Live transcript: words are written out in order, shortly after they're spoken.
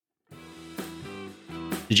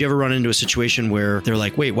Did you ever run into a situation where they're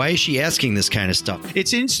like, wait, why is she asking this kind of stuff?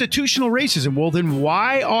 It's institutional racism. Well, then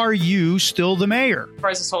why are you still the mayor? As far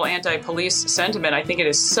as this whole anti-police sentiment, I think it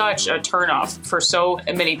is such a turnoff for so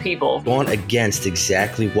many people. Going against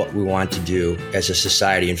exactly what we want to do as a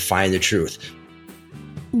society and find the truth.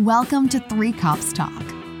 Welcome to Three Cops Talk.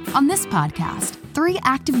 On this podcast, three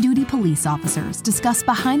active duty police officers discuss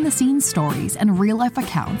behind-the-scenes stories and real-life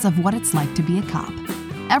accounts of what it's like to be a cop.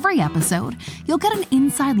 Every episode, you'll get an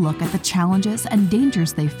inside look at the challenges and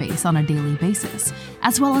dangers they face on a daily basis,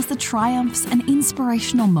 as well as the triumphs and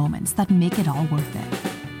inspirational moments that make it all worth it.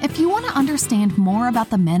 If you want to understand more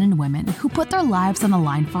about the men and women who put their lives on the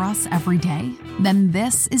line for us every day, then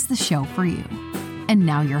this is the show for you. And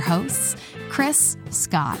now your hosts, Chris,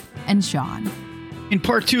 Scott, and Sean. In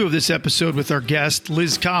part 2 of this episode with our guest,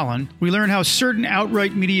 Liz Collin, we learn how certain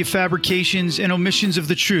outright media fabrications and omissions of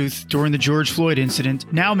the truth during the George Floyd incident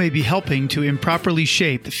now may be helping to improperly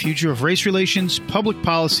shape the future of race relations, public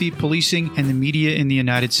policy, policing, and the media in the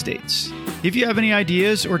United States. If you have any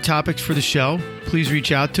ideas or topics for the show, please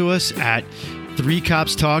reach out to us at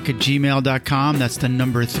 3copstalk@gmail.com. That's the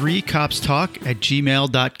number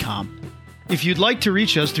 3copstalk@gmail.com. If you'd like to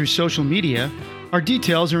reach us through social media, our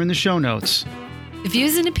details are in the show notes. The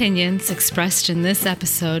views and opinions expressed in this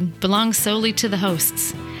episode belong solely to the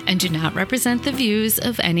hosts and do not represent the views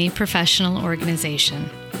of any professional organization.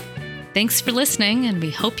 Thanks for listening, and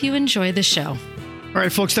we hope you enjoy the show. All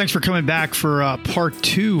right, folks, thanks for coming back for part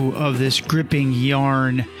 2 of this gripping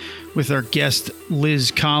yarn with our guest,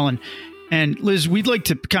 Liz Collin. And Liz, we'd like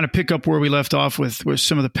to kind of pick up where we left off with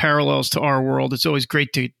some of the parallels to our world. It's always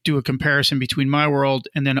great to do a comparison between my world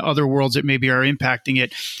and then other worlds that maybe are impacting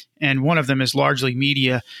it. And one of them is largely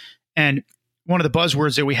media. And one of the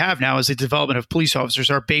buzzwords that we have now is the development of police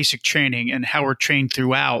officers, our basic training and how we're trained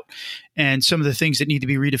throughout. And some of the things that need to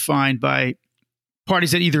be redefined by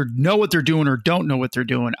parties that either know what they're doing or don't know what they're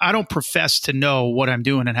doing. I don't profess to know what I'm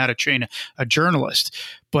doing and how to train a journalist,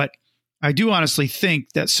 but I do honestly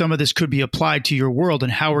think that some of this could be applied to your world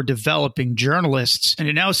and how we're developing journalists. And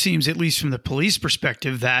it now seems, at least from the police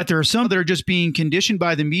perspective, that there are some that are just being conditioned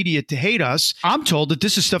by the media to hate us. I'm told that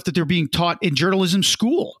this is stuff that they're being taught in journalism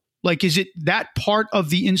school. Like, is it that part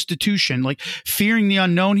of the institution, like fearing the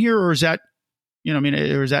unknown here? Or is that,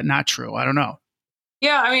 or is that not true? I don't know.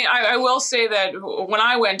 Yeah, I mean, I will say that when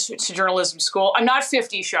I went to journalism school, I'm not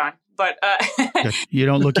 50, Sean. But you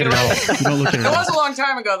don't look at it all. You don't look at it all. It was a long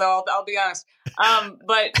time ago, though. I'll be honest.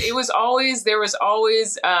 But there was always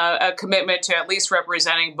a commitment to at least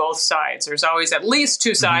representing both sides. There's always at least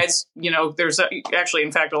two sides. Mm-hmm. There's actually,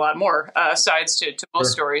 in fact, a lot more sides to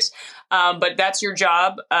most stories. But that's your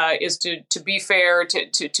job, is to be fair,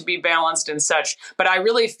 to be balanced and such. But I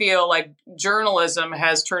really feel like journalism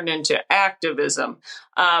has turned into activism,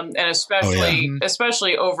 and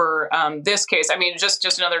especially over this case. I mean,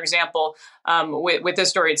 just another example with this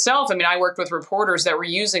story itself. I mean, I worked with reporters that were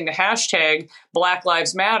using the hashtag Black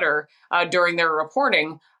Lives Matter during their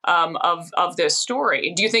reporting of this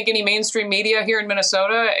story. Do you think any mainstream media here in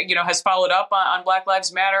Minnesota, has followed up on Black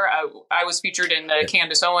Lives Matter? I was featured in the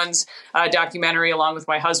Candace Owens documentary along with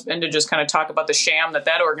my husband to just kind of talk about the sham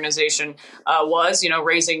that organization was,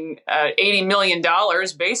 raising $80 million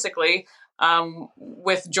basically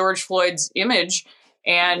with George Floyd's image.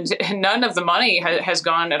 And none of the money has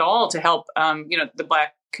gone at all to help, the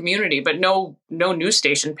Black community. But no news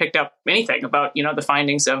station picked up anything about, the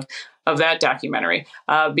findings of that documentary,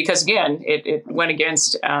 because again, it went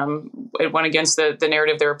against the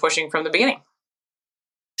narrative they were pushing from the beginning.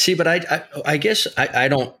 See, but I guess I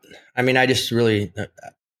don't. I mean, I just really.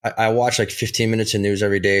 I watch like 15 minutes of news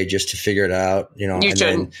every day just to figure it out, You and should.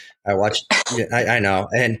 then I watch, I know.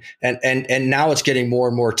 And now it's getting more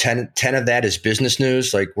and more 10 of that is business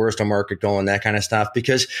news, like where's the market going, that kind of stuff,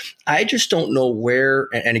 because I just don't know where,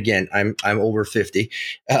 and again, I'm over 50,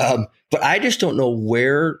 but I just don't know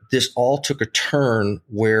where this all took a turn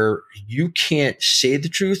where you can't say the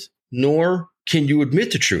truth, nor can you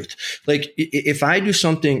admit the truth? Like if I do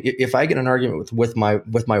something, if I get an argument with my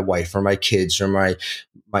wife or my kids or my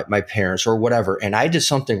parents or whatever, and I did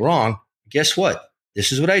something wrong, guess what?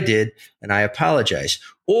 This is what I did, and I apologize.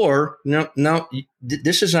 Or no,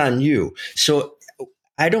 this is on you. So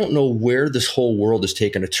I don't know where this whole world has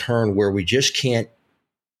taken a turn where we just can't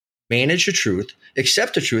manage the truth,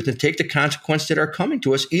 accept the truth, and take the consequences that are coming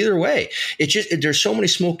to us either way. There's so many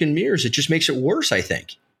smoke and mirrors. It just makes it worse, I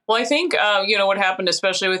think. Well, I think, what happened,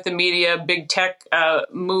 especially with the media, big tech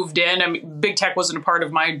moved in. I mean, big tech wasn't a part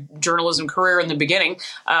of my journalism career in the beginning.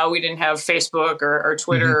 We didn't have Facebook or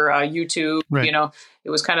Twitter, YouTube, Right. It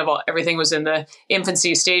was kind of everything was in the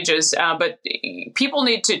infancy stages. But people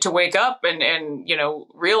need to wake up and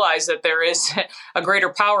realize that there is a greater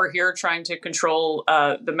power here trying to control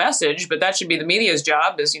the message. But that should be the media's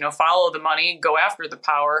job is, follow the money, go after the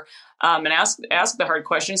power. And ask the hard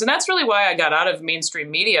questions. And that's really why I got out of mainstream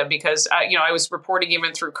media, because, I was reporting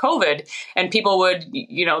even through COVID, and people would,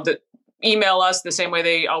 email us the same way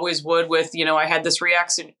they always would with, I had this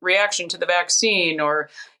reaction to the vaccine, or,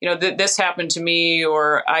 this happened to me,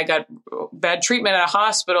 or I got bad treatment at a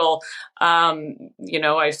hospital.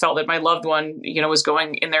 I felt that my loved one, was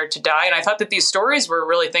going in there to die. And I thought that these stories were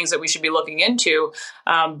really things that we should be looking into.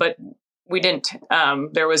 But we didn't.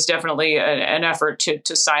 There was definitely an effort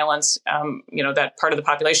to silence, that part of the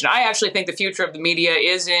population. I actually think the future of the media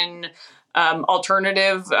is in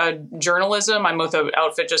alternative journalism. I'm with an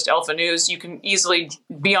outfit, just Alpha News. You can easily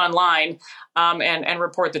be online and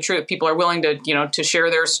report the truth. People are willing to share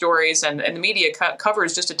their stories, and the media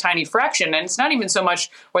covers just a tiny fraction. And it's not even so much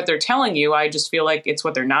what they're telling you. I just feel like it's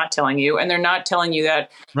what they're not telling you, and they're not telling you that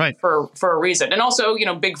for a reason. And also,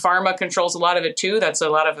 big pharma controls a lot of it too. That's a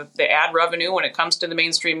lot of the ad revenue when it comes to the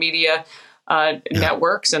mainstream media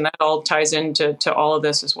networks, and that all ties into all of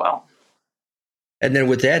this as well. And then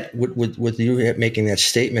with that, with you making that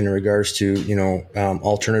statement in regards to,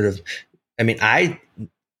 alternative, I mean,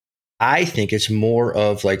 I think it's more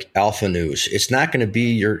of like Alpha News. It's not going to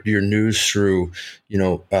be your news through,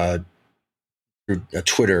 through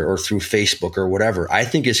Twitter or through Facebook or whatever. I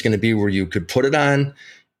think it's going to be where you could put it on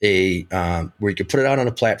on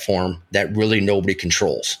a platform that really nobody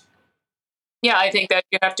controls. Yeah, I think that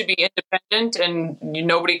you have to be independent, and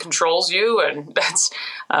nobody controls you, and that's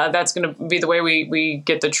going to be the way we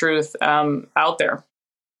get the truth out there.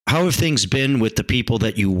 How have things been with the people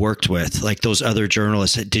that you worked with, like those other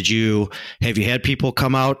journalists? Have you had people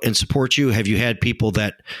come out and support you? Have you had people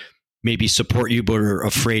that maybe support you but are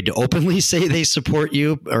afraid to openly say they support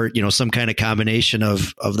you, or some kind of combination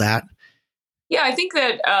of that? Yeah, I think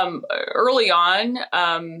that early on,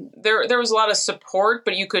 there was a lot of support,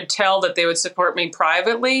 but you could tell that they would support me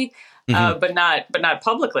privately, but not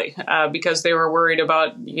publicly, because they were worried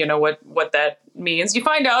about what that means. You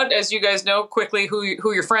find out, as you guys know, quickly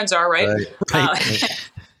who your friends are, right?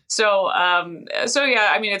 So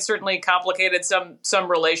yeah, I mean, it's certainly complicated some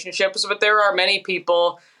relationships, but there are many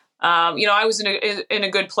people. I was in a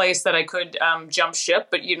good place that I could jump ship,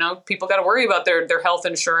 but people got to worry about their health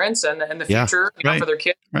insurance and the future for their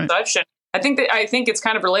kids and such. And I think it's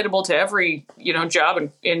kind of relatable to every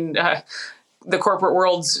job in the corporate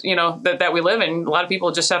worlds that we live in. A lot of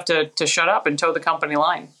people just have to shut up and toe the company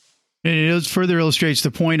line. And it further illustrates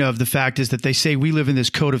the point of the fact is that they say we live in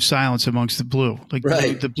this code of silence amongst the blue. Like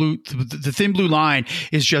the thin blue line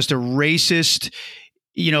is just a racist.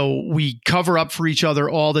 We cover up for each other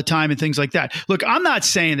all the time and things like that. Look, I'm not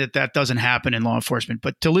saying that doesn't happen in law enforcement,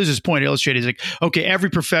 but to Liz's point, illustrated is like, okay, every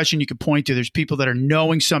profession you could point to, there's people that are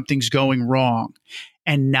knowing something's going wrong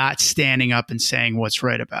and not standing up and saying what's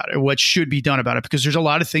right about it or what should be done about it, because there's a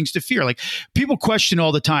lot of things to fear. Like people question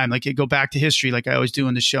all the time, like you go back to history, like I always do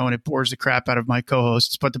in the show, and it bores the crap out of my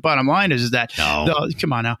co-hosts. But the bottom line is that,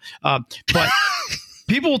 come on now. But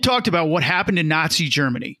people talked about what happened in Nazi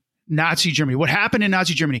Germany. What happened in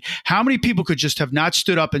Nazi Germany? How many people could just have not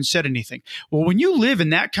stood up and said anything? Well, when you live in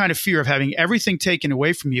that kind of fear of having everything taken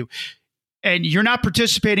away from you, and you're not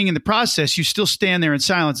participating in the process, you still stand there in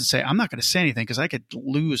silence and say, I'm not going to say anything because I could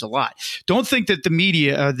lose a lot. Don't think that the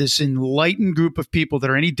media are this enlightened group of people that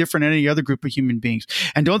are any different than any other group of human beings.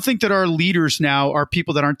 And don't think that our leaders now are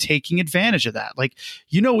people that aren't taking advantage of that. Like,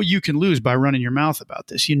 what you can lose by running your mouth about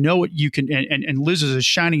this. What you can, and Liz is a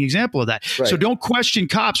shining example of that. Right. So don't question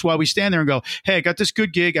cops while we stand there and go, hey, I got this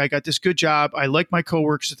good gig. I got this good job. I like my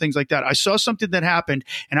coworkers and things like that. I saw something that happened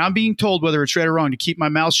and I'm being told whether it's right or wrong to keep my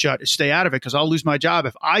mouth shut, stay out of it, because I'll lose my job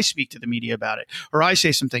if I speak to the media about it or I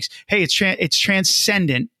say some things. Hey, it's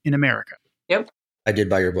transcendent in America. Yep. I did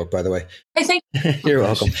buy your book, by the way. I think you're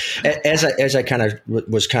welcome. As I kind of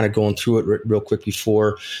was going through it real quick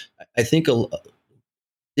before, I think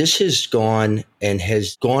this has gone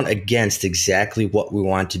against exactly what we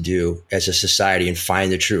want to do as a society and find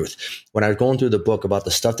the truth. When I was going through the book about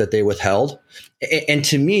the stuff that they withheld, and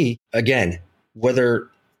to me, again, whether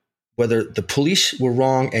the police were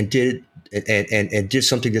wrong and did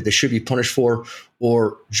something that they should be punished for,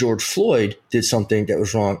 or George Floyd did something that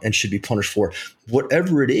was wrong and should be punished for,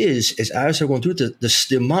 whatever it is, as I was going through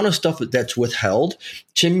the amount of stuff that's withheld,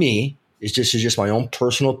 to me, is just my own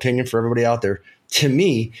personal opinion for everybody out there, to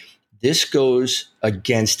me, this goes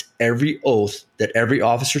against every oath that every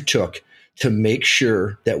officer took to make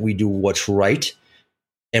sure that we do what's right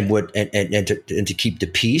and to keep the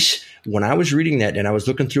peace. When I was reading that and I was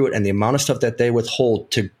looking through it and the amount of stuff that they withhold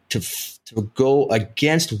to go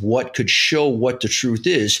against what could show what the truth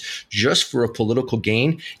is just for a political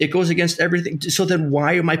gain, it goes against everything. So then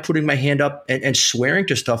why am I putting my hand up and swearing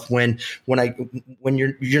to stuff when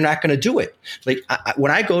you're not going to do it? Like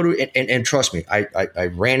when I go to and trust me, I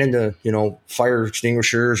ran into fire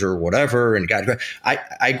extinguishers or whatever, and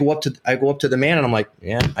I go up to the man and I'm like,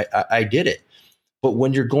 yeah, I did it. But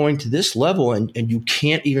when you're going to this level and you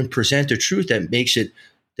can't even present the truth that makes it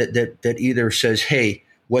that either says, hey,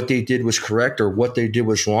 what they did was correct or what they did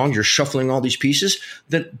was wrong, you're shuffling all these pieces,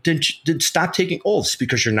 then stop taking oaths,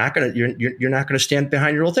 because you're not gonna stand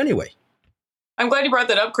behind your oath anyway. I'm glad you brought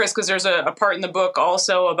that up, Chris, because there's a part in the book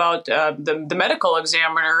also about the medical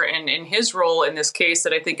examiner and his role in this case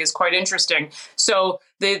that I think is quite interesting. So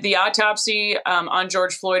the autopsy on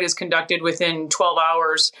George Floyd is conducted within 12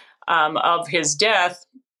 hours of his death.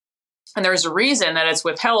 And there's a reason that it's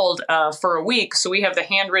withheld for a week. So we have the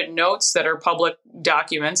handwritten notes that are public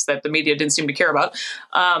documents that the media didn't seem to care about,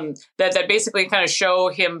 that basically kind of show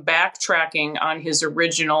him backtracking on his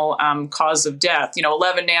original cause of death.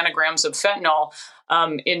 11 nanograms of fentanyl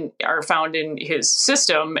are found in his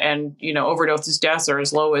system, and overdose deaths are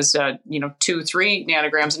as low as 2-3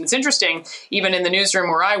 nanograms. And it's interesting, even in the newsroom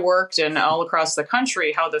where I worked and all across the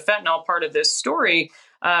country, how the fentanyl part of this story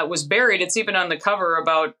was buried. It's even on the cover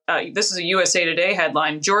about, this is a USA Today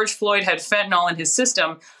headline, George Floyd had fentanyl in his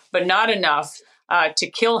system, but not enough to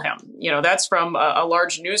kill him. That's from a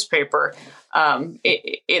large newspaper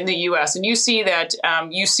in the U.S. And you see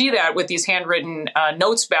that with these handwritten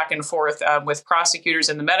notes back and forth with prosecutors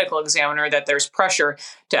and the medical examiner, that there's pressure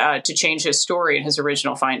to change his story and his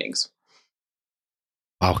original findings.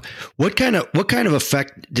 Wow. What kind of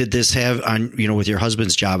effect did this have on, with your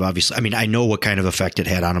husband's job? Obviously, I mean, I know what kind of effect it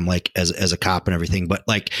had on him, like as a cop and everything, but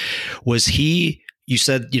like, you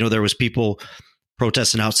said, there was people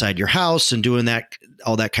protesting outside your house and doing that,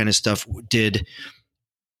 all that kind of stuff. Did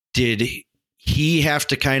he have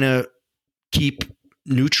to kind of keep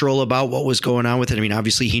neutral about what was going on with it? I mean,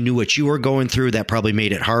 obviously he knew what you were going through. That probably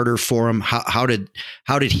made it harder for him. How did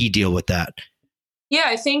he deal with that? Yeah,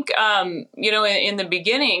 I think, in the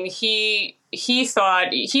beginning, he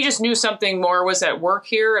thought he just knew something more was at work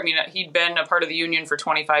here. I mean, he'd been a part of the union for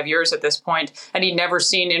 25 years at this point, and he'd never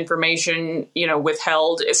seen information,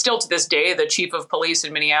 withheld. It's still to this day, the chief of police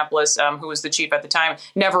in Minneapolis, who was the chief at the time,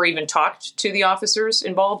 never even talked to the officers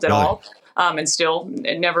involved at all. And still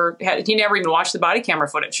he never even watched the body camera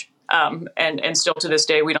footage. And still to this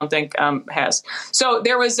day, we don't think has. So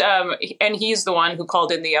there was, and he's the one who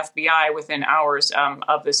called in the FBI within hours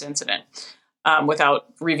of this incident without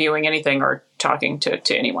reviewing anything or talking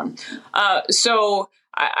to anyone. So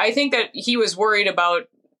I think that he was worried about,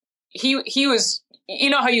 he was,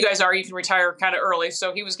 how you guys are, you can retire kind of early.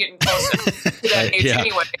 So he was getting close to that age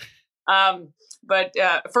anyway. But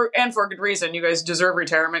for good reason. You guys deserve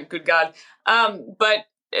retirement. Good God. But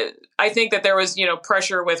I think that there was,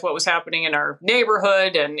 pressure with what was happening in our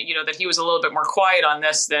neighborhood, and, that he was a little bit more quiet on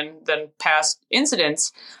this than past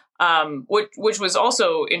incidents, which was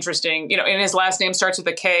also interesting. And his last name starts with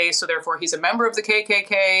a K, so therefore he's a member of the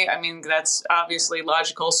KKK. I mean, that's obviously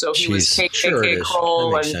logical. So he was KKK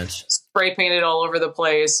Kroll and spray painted all over the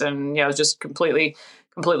place, and it was just completely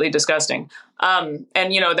disgusting. And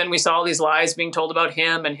then we saw all these lies being told about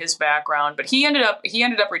him and his background, but he ended up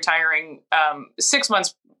retiring 6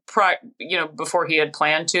 months before he had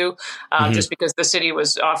planned to, just because the city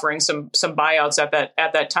was offering some buyouts at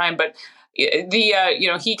that time. But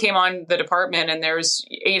he came on the department, and there's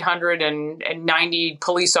 890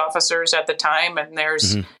 police officers at the time, and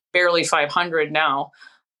there's barely 500 now.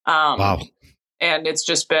 Wow. And it's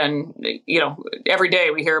just been, every day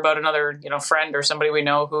we hear about another, friend or somebody we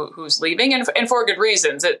know who's leaving, and for good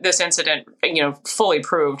reasons. This incident, fully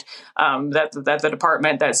proved that the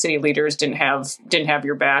department, that city leaders didn't have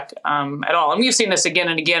your back at all. And we've seen this again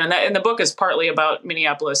and again. And the book is partly about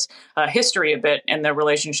Minneapolis history a bit, and the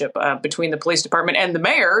relationship between the police department and the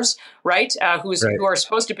mayors, right? Who are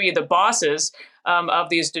supposed to be the bosses of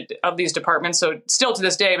these departments. So still to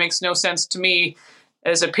this day, it makes no sense to me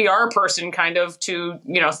as a PR person kind of to,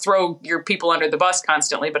 throw your people under the bus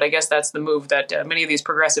constantly. But I guess that's the move that many of these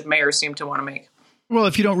progressive mayors seem to want to make. Well,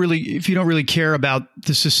 if you don't really care about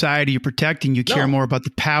the society you're protecting, you care more about the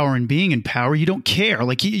power and being in power. You don't care.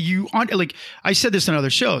 Like like I said this on other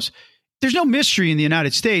shows, there's no mystery in the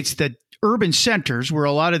United States that urban centers where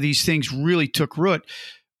a lot of these things really took root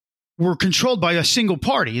were controlled by a single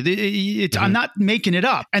party. I'm not making it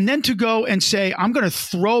up. And then to go and say, I'm going to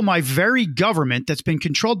throw my very government that's been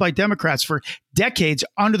controlled by Democrats for decades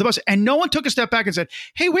under the bus. And no one took a step back and said,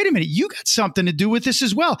 hey, wait a minute, you got something to do with this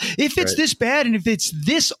as well. If it's this bad and if it's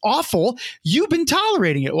this awful, you've been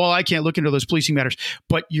tolerating it. Well, I can't look into those policing matters,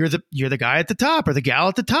 but you're the guy at the top or the gal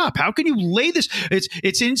at the top. How can you lay this?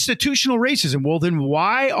 It's institutional racism. Well, then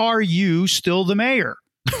why are you still the mayor?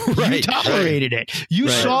 Right. You tolerated it. You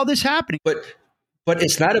saw this happening. But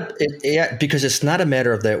it's not because it's not a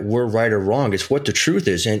matter of that we're right or wrong. It's what the truth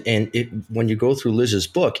is. And when you go through Liz's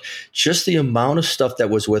book, just the amount of stuff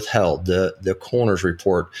that was withheld, the coroner's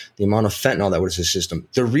report, the amount of fentanyl that was in the system,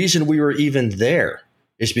 the reason we were even there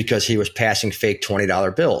is because he was passing fake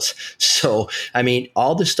 $20 bills. So, I mean,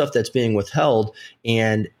 all the stuff that's being withheld.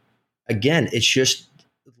 And again, it's just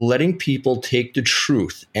letting people take the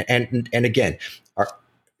truth. And again,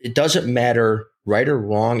 it doesn't matter right or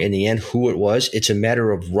wrong in the end who it was. It's a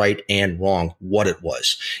matter of right and wrong what it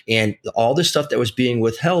was. And all the stuff that was being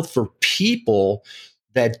withheld for people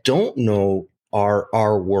that don't know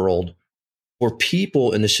our world, for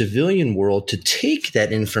people in the civilian world to take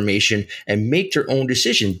that information and make their own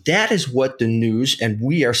decision. That is what the news and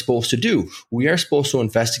we are supposed to do. We are supposed to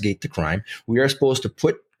investigate the crime. We are supposed to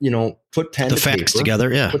put pen to facts paper,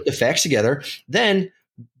 together. Yeah. Put the facts together. Then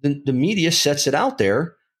the media sets it out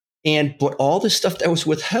there. But all the stuff that was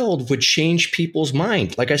withheld would change people's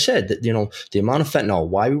mind. Like I said, the amount of fentanyl,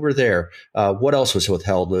 why we were there. What else was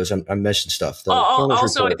withheld, Liz? I mentioned stuff.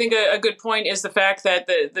 Also, I think a good point is the fact that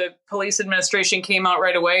the police administration came out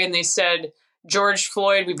right away and they said, George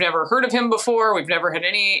Floyd, we've never heard of him before. We've never had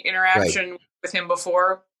any interaction with him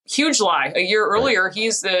before. Huge lie. A year earlier,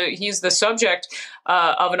 he's the subject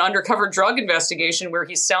of an undercover drug investigation where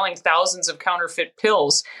he's selling thousands of counterfeit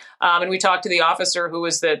pills. And we talked to the officer who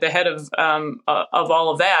was the head of all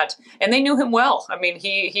of that, and they knew him well. I mean,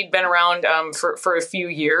 he'd been around for a few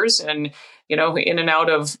years, and in and out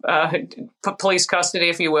of police custody,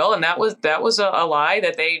 if you will. And that was a lie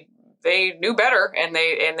that they knew better, and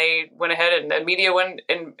they went ahead and the media went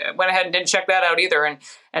ahead and didn't check that out either,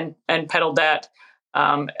 and peddled that.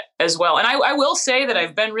 As well. And I will say that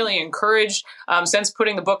I've been really encouraged since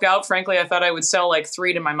putting the book out. Frankly, I thought I would sell like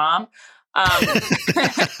 3 to my mom.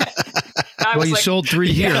 Well, you sold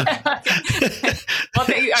 3 here. Well,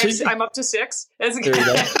 I'm up to 6. Thank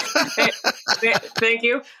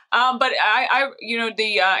you. But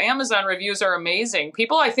the Amazon reviews are amazing.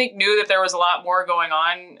 People, I think, knew that there was a lot more going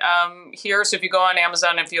on here. So if you go on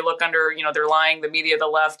Amazon, if you look under, they're lying, the media, the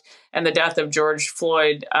left, and the death of George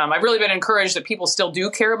Floyd, I've really been encouraged that people still do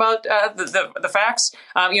care about the facts.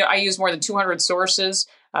 I use more than 200 sources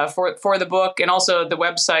for the book. And also the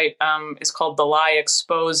website is called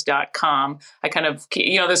thelieexposed.com. I kind of,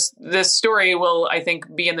 this story will, I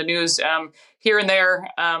think, be in the news here and there,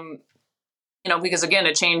 because again,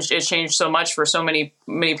 it changed so much for so many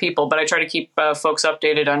people, but I try to keep folks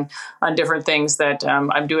updated on different things that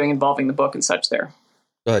I'm doing involving the book and such there.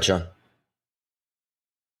 Go ahead, Sean.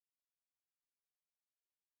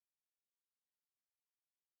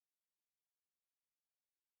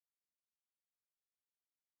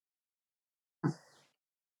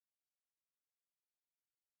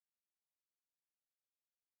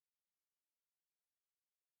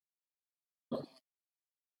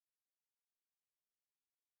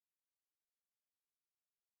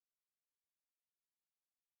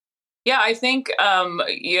 Yeah, I think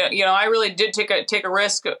I really did take a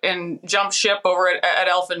risk and jump ship over at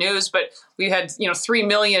Alpha News, but we had 3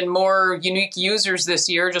 million more unique users this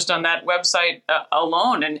year just on that website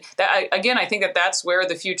alone, and that again, I think that's where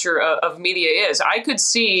the future of media is. I could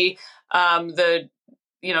see the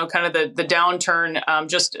downturn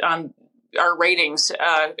just on our ratings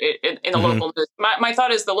in the local news. My thought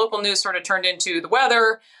is the local news sort of turned into the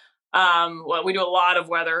weather. Well, we do a lot of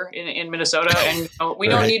weather in Minnesota, and we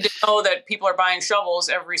don't need to know that people are buying shovels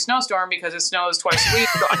every snowstorm because it snows twice a week.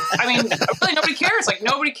 I mean, really, nobody cares. Like,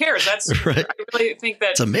 nobody cares. That's right. I really think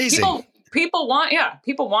that it's amazing. People want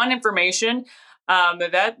information.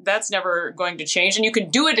 That's never going to change, and you can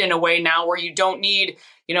do it in a way now where you don't need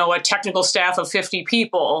a technical staff of 50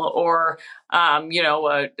 people or a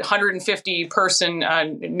 150 person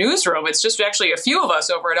newsroom. It's just actually a few of us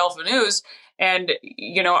over at Alpha News. And,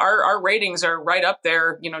 our ratings are right up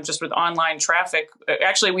there, just with online traffic.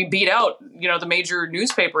 Actually, we beat out, the major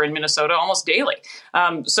newspaper in Minnesota almost daily.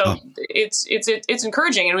 It's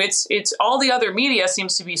encouraging. And it's all the other media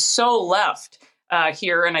seems to be so left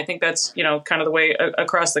here. And I think that's, kind of the way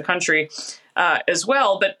across the country as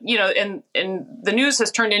well. But, and the news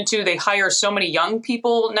has turned into they hire so many young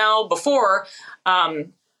people now. Before,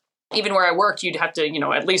 even where I worked, you'd have to,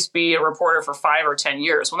 at least be a reporter for 5 or 10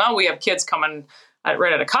 years. Well, now we have kids coming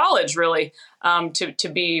right out of college, really, to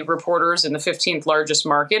be reporters in the 15th largest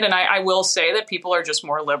market. And I will say that people are just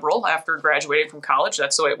more liberal after graduating from college.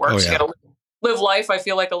 That's the way it works. Oh, yeah. You got to live life, I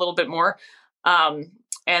feel like, a little bit more. And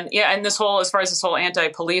as far as this whole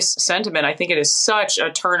anti-police sentiment, I think it is such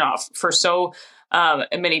a turnoff for so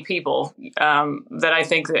many people that I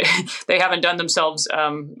think that they haven't done themselves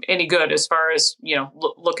any good as far as,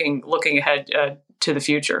 looking ahead to the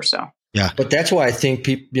future. So. Yeah. But that's why I think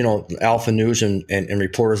people, Alpha News and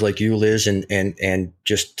reporters like you, Liz, and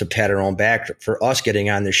just to pat our own back for us getting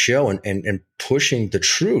on this show and pushing the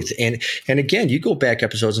truth. And again, you go back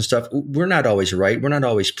episodes and stuff, we're not always right. We're not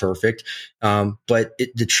always perfect. But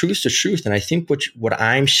the truth's the truth. And I think what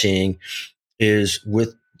I'm seeing is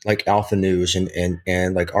with like Alpha News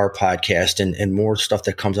and like our podcast and more stuff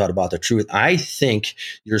that comes out about the truth, I think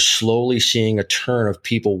you're slowly seeing a turn of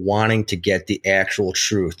people wanting to get the actual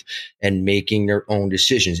truth and making their own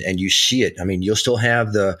decisions. And you see it. I mean, you'll still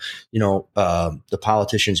have the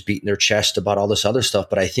politicians beating their chest about all this other stuff.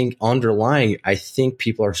 But I think underlying, I think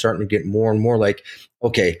people are starting to get more and more like,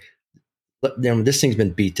 okay, this thing's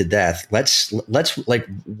been beat to death. Let's like,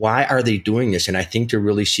 why are they doing this? And I think they're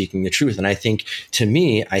really seeking the truth. And I think, to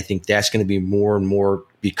me, that's going to be more and more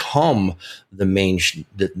become the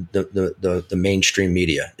mainstream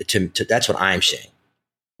media. That's what I'm saying.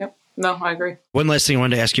 Yep. No, I agree. One last thing I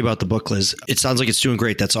wanted to ask you about the book, Liz. It sounds like it's doing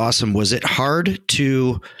great. That's awesome. Was it hard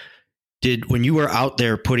when you were out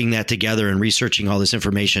there putting that together and researching all this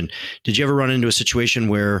information, did you ever run into a situation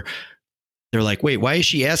where they're like, wait, why is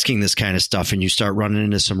she asking this kind of stuff? And you start running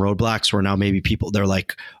into some roadblocks where now maybe they're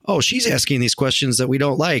like, oh, she's asking these questions that we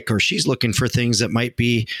don't like, or she's looking for things that might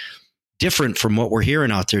be different from what we're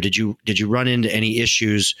hearing out there. Did you run into any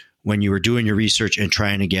issues when you were doing your research and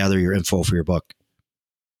trying to gather your info for your book?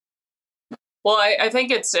 Well, I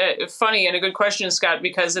think it's funny and a good question, Scott,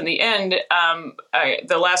 because in the end,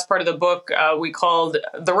 the last part of the book we called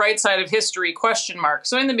The Right Side of History ?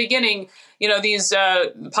 So in the beginning, these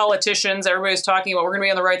politicians, everybody's talking about, we're going to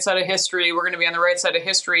be on the right side of history. We're going to be on the right side of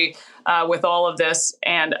history with all of this.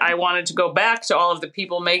 And I wanted to go back to all of the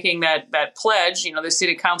people making that pledge, the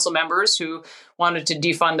city council members who wanted to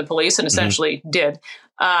defund the police and essentially did.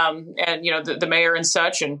 And, the mayor and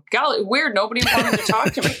such, and golly, weird. Nobody wanted to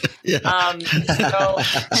talk to me.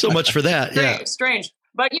 So much for that. Strange.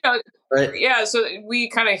 But, right. Yeah, so we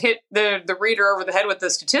kind of hit the reader over the head with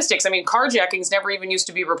the statistics. I mean, carjackings never even used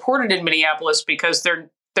to be reported in Minneapolis because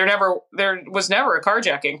there was never a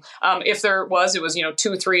carjacking. If there was, it was,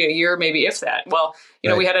 2, 3 a year, maybe if that. Well,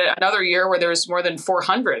 right. We had another year where there was more than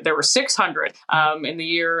 400. There were 600 in the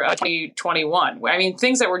year 2021. I mean,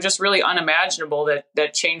 things that were just really unimaginable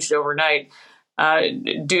that changed overnight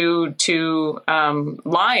due to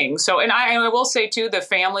lying. So, and I will say too, the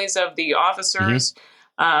families of the officers. Mm-hmm.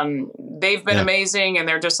 They've been amazing, and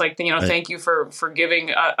they're just like, thank you for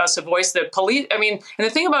giving us a voice. The police, I mean, and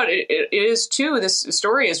the thing about it is too, this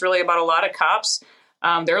story is really about a lot of cops.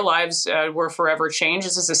 Their lives were forever changed.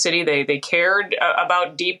 This is a city they cared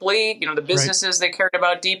about deeply. The businesses they cared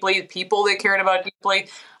about deeply, the people they cared about deeply.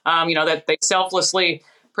 That they selflessly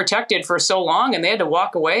protected for so long, and they had to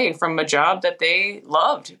walk away from a job that they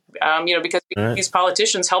loved. Because these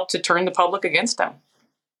politicians helped to turn the public against them.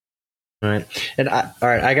 Right. And all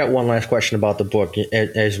right, I got one last question about the book.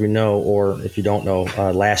 As we know, or if you don't know,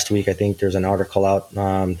 last week, I think there's an article out.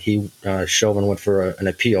 Chauvin went for an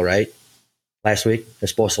appeal, right? Last week.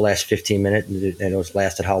 It's supposed to last 15 minutes, and it was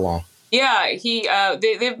lasted how long? Yeah,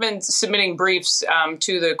 they've been submitting briefs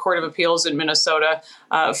to the Court of Appeals in Minnesota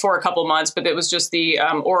for a couple months, but it was just the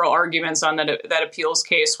oral arguments on that appeals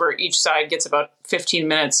case where each side gets about 15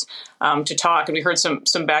 minutes to talk, and we heard some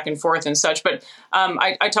back and forth and such. But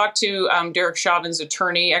I talked to Derek Chauvin's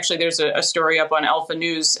attorney. Actually, there's a story up on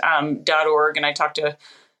alphanews.org, and I talked to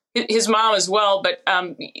his mom as well, but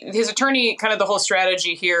his attorney, kind of the whole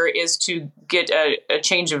strategy here is to get a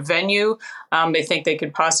change of venue. They think they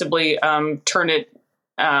could possibly turn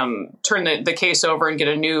the case over and get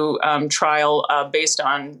a new trial based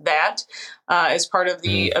on that. As part of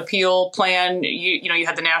the appeal plan, you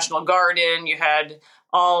had the National Guard in, you had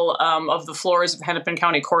all of the floors of Hennepin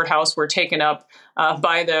County Courthouse were taken up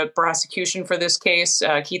by the prosecution for this case.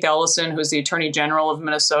 Keith Ellison, who's the Attorney General of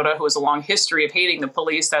Minnesota, who has a long history of hating the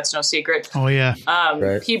police, that's no secret. Oh, yeah.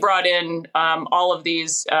 Right. He brought in all of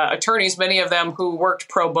these attorneys, many of them who worked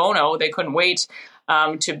pro bono. They couldn't wait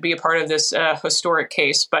to be a part of this historic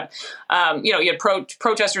case. But, you had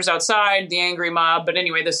protesters outside, the angry mob. But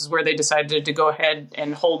anyway, this is where they decided to go ahead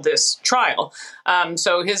and hold this trial.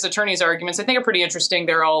 So his attorney's arguments, I think, are pretty interesting.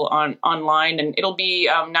 They're all online, and it'll be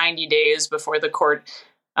 90 days before the court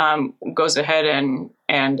goes ahead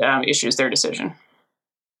and issues their decision.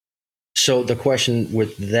 So the question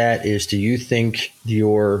with that is, do you think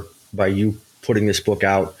by you putting this book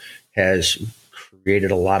out has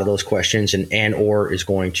created a lot of those questions and or is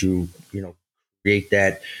going to, create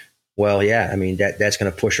that, well, yeah, I mean, that's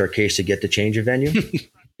going to push our case to get the change of venue?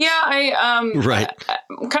 Yeah, right.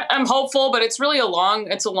 I'm hopeful, but it's really a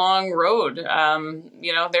long road.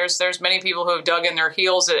 There's many people who have dug in their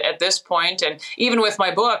heels at this point. And even with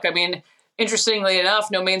my book, I mean, interestingly enough,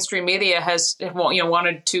 no mainstream media has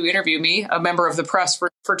wanted to interview me, a member of the press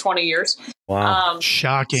for 20 years. Wow.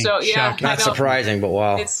 Shocking. So yeah, Shocking. Not surprising, but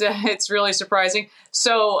wow. It's really surprising.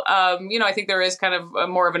 So, I think there is kind of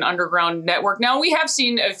more of an underground network. Now, we have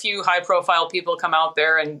seen a few high profile people come out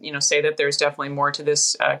there and, say that there's definitely more to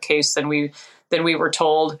this case than we were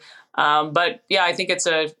told. But yeah, I think it's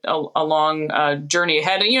a long journey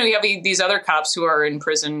ahead. And, you have these other cops who are in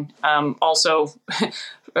prison also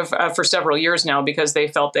for several years now because they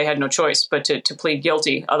felt they had no choice but to plead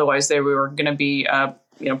guilty. Otherwise, they were going to be,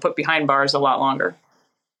 put behind bars a lot longer.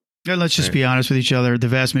 And let's just be honest with each other. The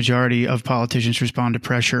vast majority of politicians respond to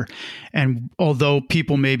pressure. And although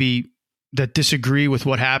people maybe that disagree with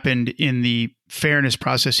what happened in the fairness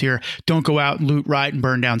process here don't go out and loot, riot, and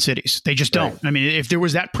burn down cities. They just don't. Right. I mean, if there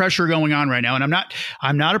was that pressure going on right now, and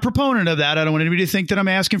I'm not a proponent of that. I don't want anybody to think that I'm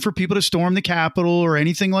asking for people to storm the Capitol or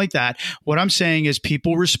anything like that. What I'm saying is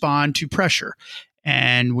people respond to pressure.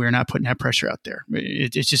 And we're not putting that pressure out there.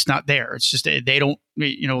 It's just not there. It's just they don't,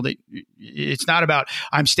 it's not about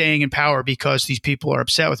I'm staying in power because these people are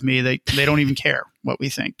upset with me. They don't even care what we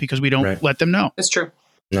think because we don't let them know. It's true.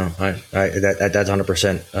 No, that's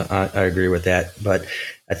 100%. I agree with that. But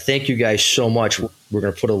I thank you guys so much. We're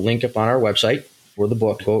going to put a link up on our website for the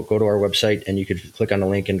book. Go to our website and you could click on the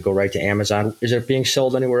link and go right to Amazon. Is it being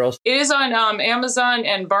sold anywhere else? It is on Amazon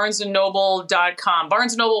and BarnesandNoble.com.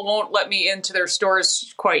 Barnes & Noble won't let me into their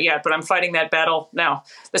stores quite yet, but I'm fighting that battle now.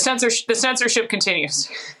 The censorship continues.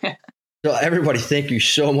 So everybody, thank you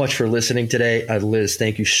so much for listening today. Liz,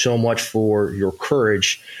 thank you so much for your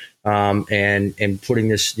courage and putting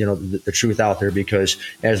this, the truth out there, because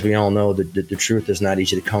as we all know, the truth is not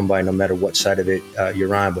easy to come by no matter what side of it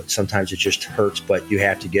you're on, but sometimes it just hurts, but you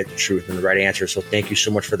have to get the truth and the right answer. So thank you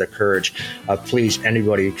so much for the courage. Please,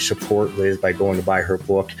 anybody support Liz by going to buy her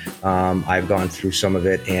book. I've gone through some of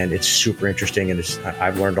it and it's super interesting and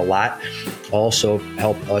I've learned a lot. Also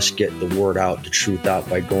help us get the word out, the truth out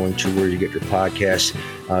by going to where you get your podcasts.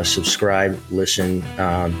 Subscribe, listen,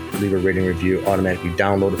 leave a rating review, automatically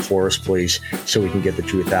download it for us, please, so we can get the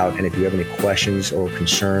truth out. And if you have any questions or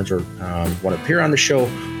concerns or want to appear on the show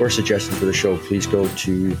or suggestions for the show, please go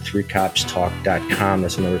to 3copstalk.com.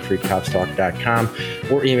 That's another 3copstalk.com,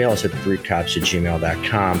 or email us at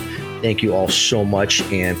 3cops@gmail.com. Thank you all so much.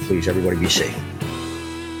 And please, everybody be safe.